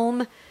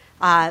film.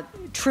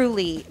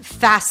 Truly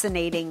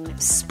fascinating,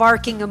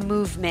 sparking a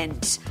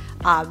movement.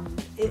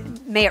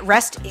 May it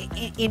rest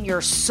in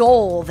your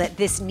soul that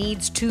this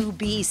needs to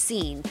be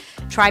seen.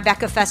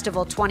 Tribeca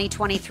Festival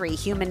 2023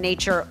 Human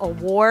Nature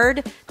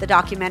Award, the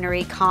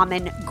documentary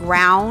Common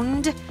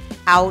Ground,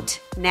 out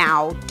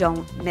now.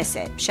 Don't miss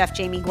it. Chef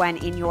Jamie Gwen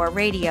in your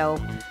radio.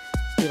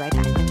 Be right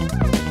back.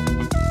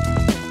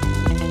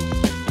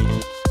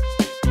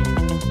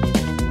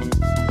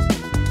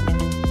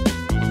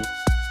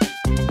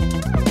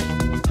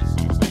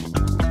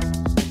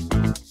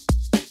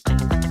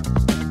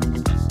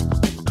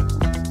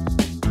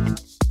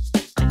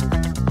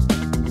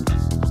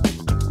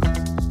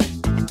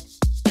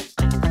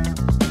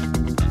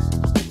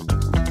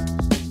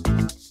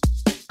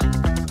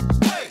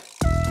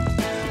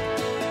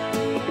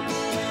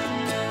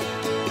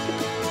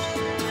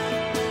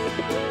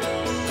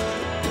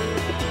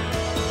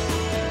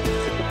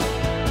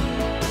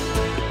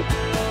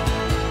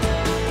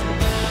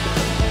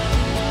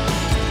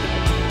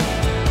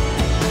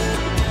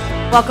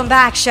 Welcome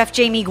back. Chef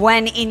Jamie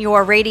Gwen in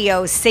your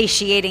radio,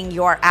 satiating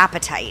your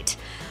appetite.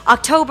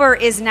 October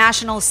is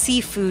National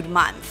Seafood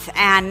Month,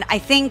 and I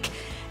think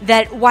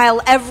that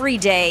while every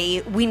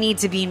day we need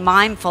to be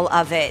mindful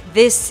of it,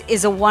 this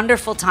is a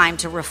wonderful time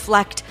to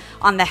reflect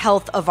on the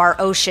health of our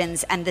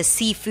oceans and the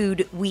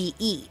seafood we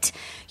eat.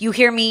 You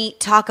hear me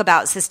talk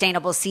about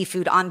sustainable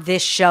seafood on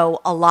this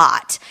show a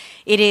lot.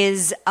 It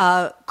is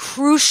a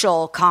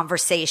crucial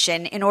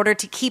conversation in order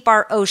to keep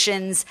our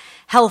oceans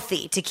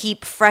healthy, to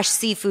keep fresh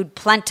seafood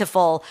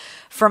plentiful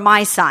for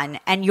my son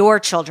and your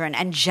children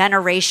and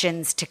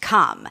generations to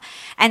come.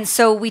 And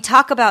so we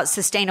talk about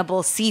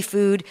sustainable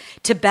seafood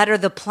to better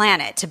the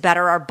planet, to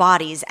better our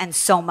bodies, and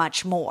so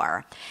much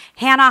more.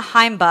 Hannah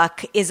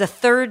Heimbuch is a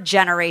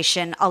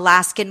third-generation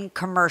Alaskan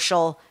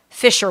commercial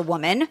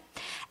fisherwoman.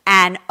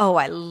 And,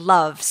 I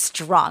love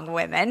strong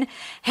women.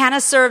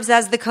 Hannah serves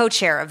as the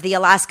co-chair of the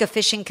Alaska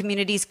Fishing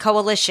Communities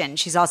Coalition.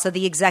 She's also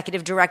the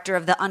executive director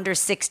of the Under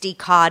 60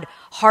 Cod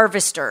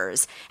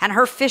Harvesters. And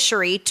her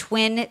fishery,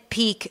 Twin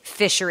Peak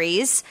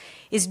Fisheries,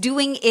 is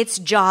doing its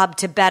job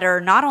to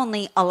better not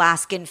only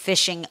Alaskan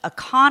fishing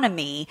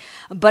economy,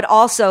 but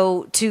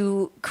also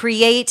to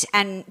create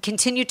and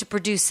continue to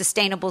produce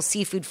sustainable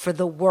seafood for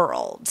the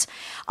world.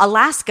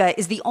 Alaska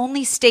is the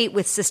only state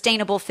with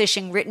sustainable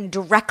fishing written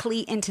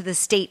directly into the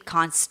state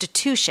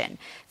constitution.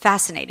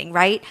 Fascinating,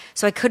 right?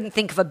 So I couldn't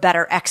think of a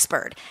better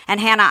expert. And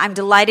Hannah, I'm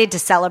delighted to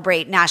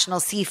celebrate National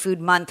Seafood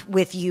Month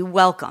with you.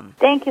 Welcome.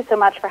 Thank you so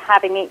much for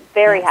having me.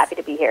 Very happy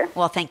to be here.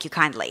 Well, thank you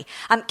kindly.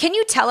 Can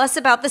you tell us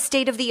about the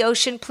state of the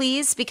ocean,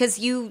 please? Because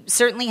you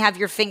certainly have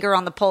your finger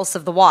on the pulse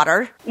of the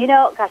water. You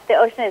know, gosh, the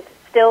ocean is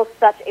still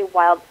such a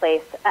wild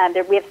place.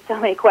 We have so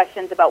many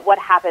questions about what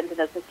happens in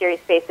those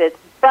mysterious spaces,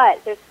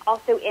 but there's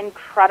also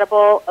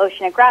incredible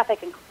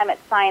oceanographic and climate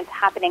science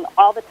happening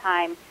all the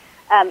time.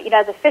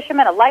 As a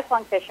fisherman, a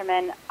lifelong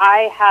fisherman,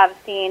 I have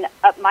seen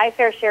my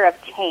fair share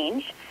of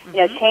change,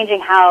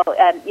 changing how,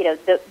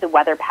 the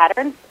weather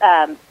patterns,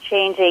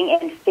 changing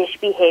in fish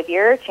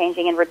behavior,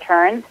 changing in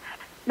returns.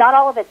 Not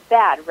all of it's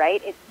bad,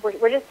 right?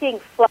 We're just seeing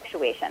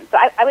fluctuation. So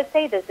I would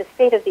say that the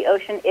state of the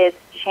ocean is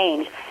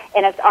change,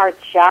 and it's our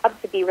job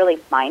to be really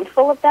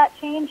mindful of that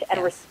change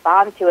and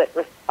respond to it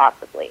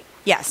responsibly.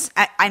 Yes,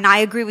 and I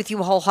agree with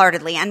you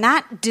wholeheartedly. And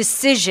that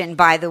decision,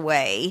 by the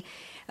way,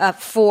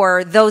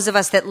 for those of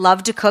us that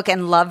love to cook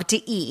and love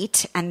to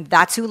eat, and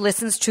that's who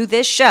listens to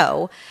this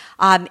show,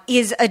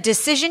 is a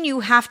decision you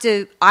have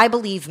to, I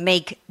believe,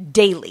 make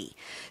daily.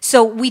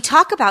 So we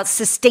talk about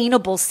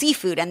sustainable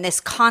seafood and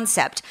this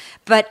concept,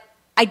 but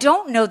I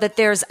don't know that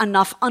there's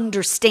enough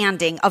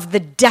understanding of the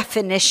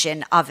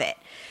definition of it.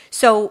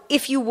 So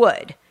if you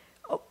would,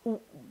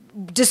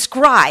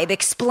 define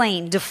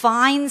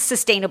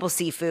sustainable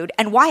seafood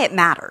and why it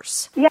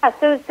matters. Yeah,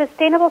 so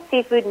sustainable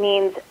seafood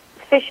means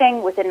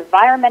fishing with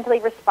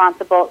environmentally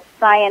responsible,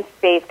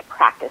 science-based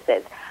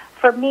practices.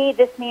 For me,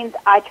 this means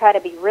I try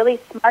to be really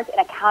smart and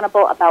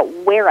accountable about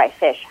where I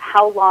fish,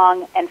 how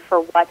long, and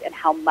for what, and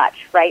how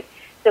much, right?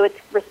 So it's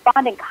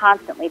responding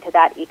constantly to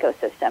that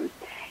ecosystem.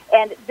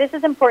 And this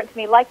is important to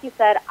me. Like you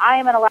said, I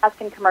am an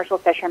Alaskan commercial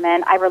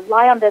fisherman. I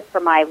rely on this for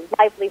my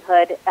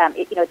livelihood.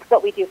 It's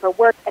what we do for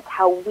work. It's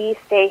how we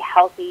stay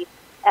healthy.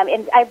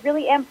 And I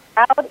really am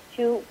proud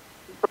to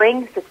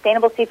bring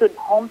sustainable seafood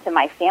home to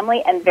my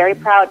family and very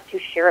proud to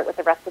share it with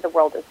the rest of the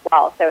world as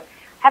well. So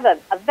have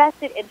a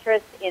vested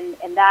interest in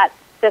that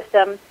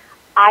system.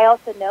 I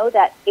also know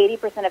that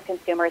 80% of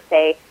consumers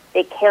say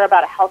they care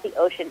about a healthy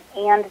ocean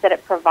and that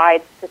it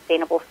provides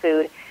sustainable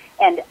food.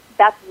 And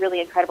that's really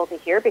incredible to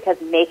hear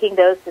because making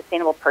those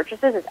sustainable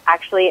purchases is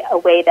actually a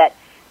way that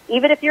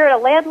even if you're in a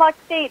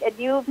landlocked state and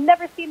you've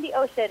never seen the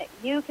ocean,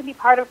 you can be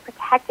part of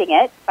protecting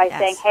it by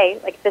saying, hey,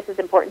 this is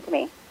important to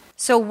me.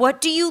 So what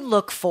do you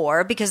look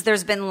for? Because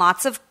there's been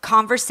lots of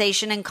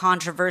conversation and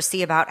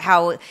controversy about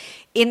how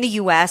in the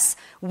U.S.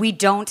 we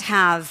don't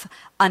have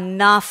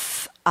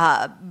enough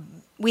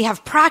we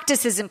have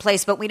practices in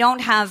place, but we don't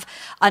have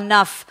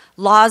enough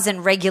laws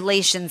and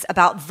regulations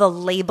about the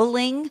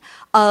labeling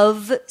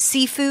of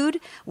seafood.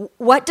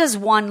 What does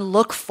one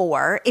look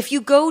for? If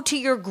you go to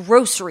your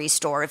grocery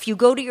store, if you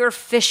go to your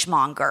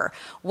fishmonger,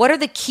 what are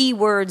the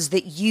keywords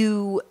that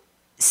you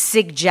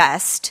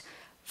suggest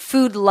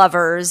food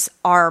lovers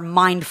are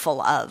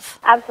mindful of?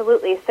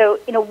 Absolutely. So,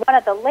 one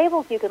of the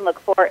labels you can look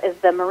for is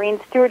the Marine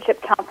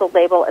Stewardship Council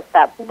label. It's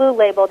that blue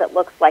label that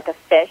looks like a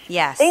fish.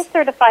 Yes. They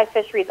certify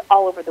fisheries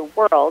all over the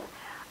world.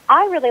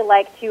 I really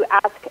like to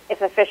ask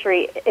if a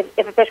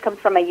fish comes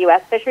from a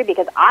U.S. fishery,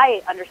 because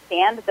I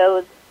understand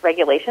those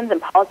regulations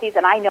and policies,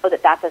 and I know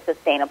that that's a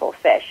sustainable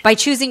fish. By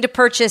choosing to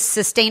purchase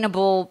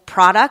sustainable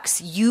products,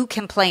 you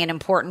can play an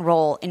important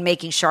role in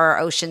making sure our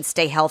oceans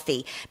stay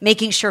healthy,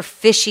 making sure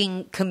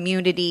fishing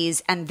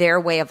communities and their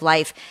way of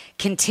life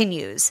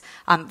continues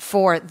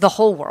for the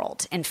whole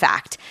world, in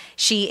fact.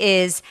 She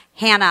is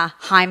Hannah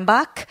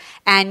Heimbuch,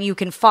 and you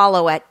can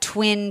follow at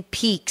Twin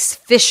Peaks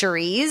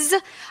Fisheries.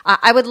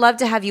 I would love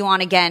to have you on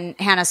again,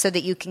 Hannah, so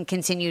that you can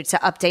continue to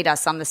update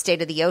us on the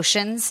state of the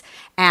oceans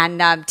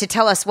and to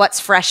tell us what's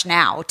fresh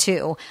now,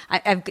 too.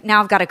 I've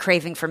got a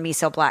craving for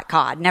miso black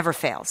cod. Never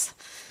fails.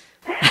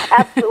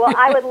 Absolutely. Well,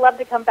 I would love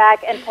to come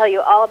back and tell you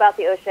all about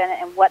the ocean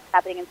and what's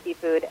happening in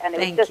seafood, and it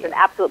was just an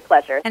absolute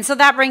pleasure. And so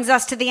that brings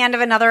us to the end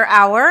of another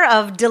hour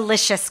of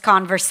delicious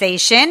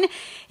conversation.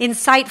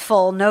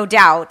 Insightful, no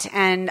doubt,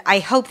 and I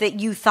hope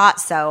that you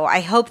thought so. I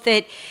hope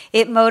that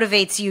it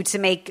motivates you to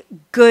make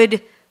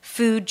good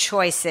food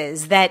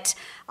choices, that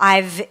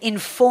I've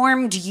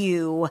informed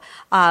you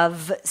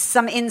of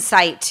some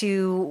insight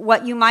to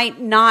what you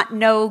might not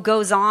know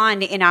goes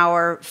on in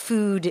our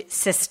food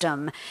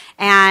system.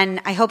 And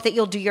I hope that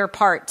you'll do your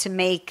part to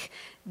make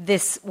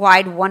this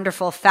wide,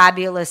 wonderful,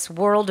 fabulous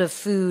world of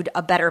food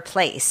a better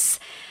place.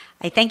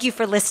 I thank you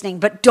for listening,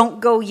 but don't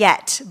go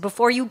yet.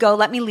 Before you go,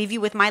 let me leave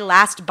you with my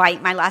last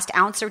bite, my last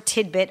ounce or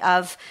tidbit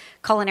of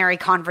culinary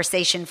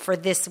conversation for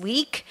this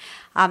week.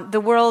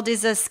 The world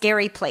is a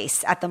scary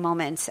place at the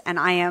moment, and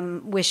I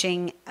am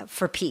wishing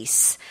for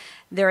peace.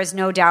 There is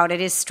no doubt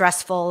it is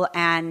stressful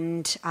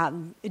and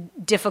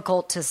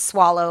difficult to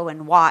swallow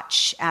and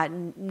watch.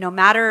 And no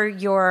matter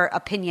your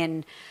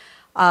opinion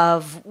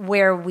of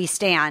where we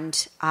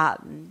stand,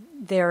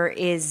 there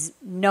is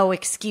no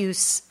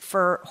excuse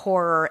for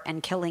horror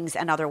and killings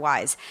and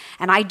otherwise.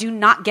 And I do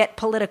not get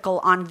political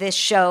on this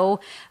show,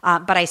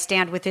 but I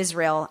stand with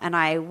Israel, and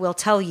I will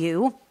tell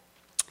you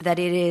that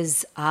it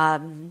is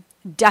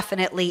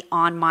definitely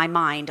on my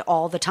mind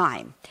all the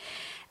time.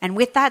 And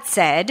with that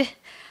said,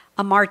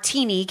 a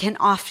martini can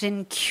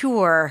often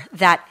cure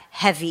that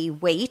heavy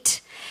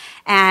weight.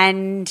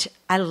 And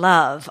I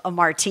love a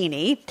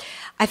martini.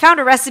 I found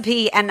a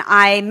recipe and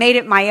I made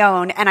it my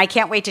own, and I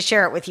can't wait to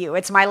share it with you.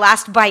 It's my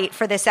last bite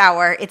for this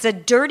hour. It's a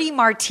Dirty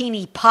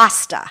Martini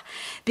Pasta,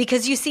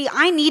 because you see,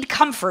 I need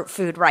comfort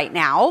food right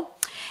now.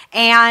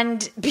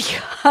 And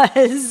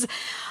because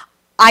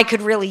I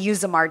could really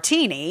use a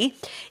martini,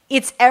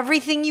 it's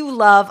everything you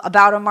love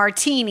about a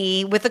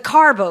martini with a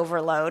carb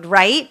overload,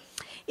 right?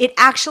 It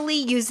actually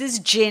uses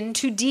gin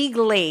to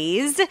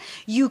deglaze.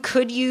 You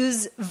could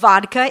use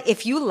vodka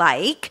if you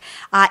like.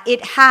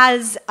 It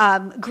has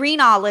green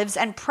olives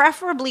and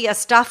preferably a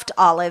stuffed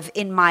olive,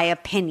 in my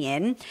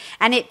opinion.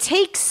 And it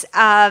takes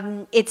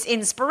its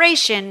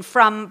inspiration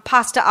from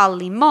pasta al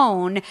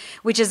limone,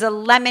 which is a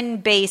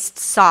lemon-based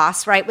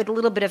sauce, right, with a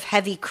little bit of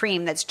heavy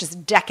cream that's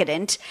just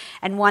decadent,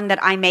 and one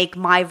that I make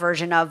my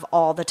version of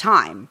all the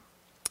time.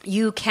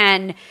 You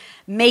can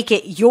make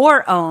it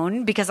your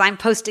own, because I'm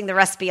posting the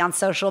recipe on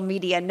social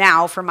media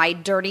now for my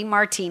Dirty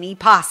Martini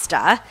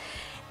Pasta,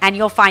 and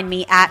you'll find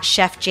me at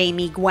Chef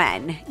Jamie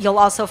Gwen. You'll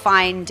also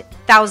find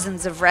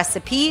thousands of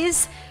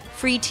recipes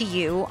free to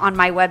you on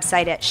my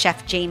website at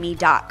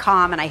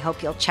chefjamie.com, and I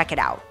hope you'll check it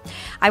out.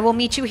 I will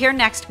meet you here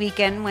next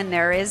weekend when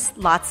there is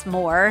lots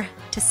more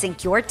to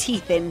sink your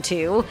teeth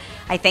into.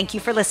 I thank you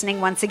for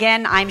listening once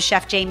again. I'm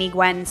Chef Jamie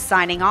Gwen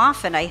signing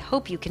off, and I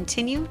hope you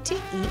continue to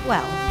eat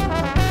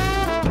well.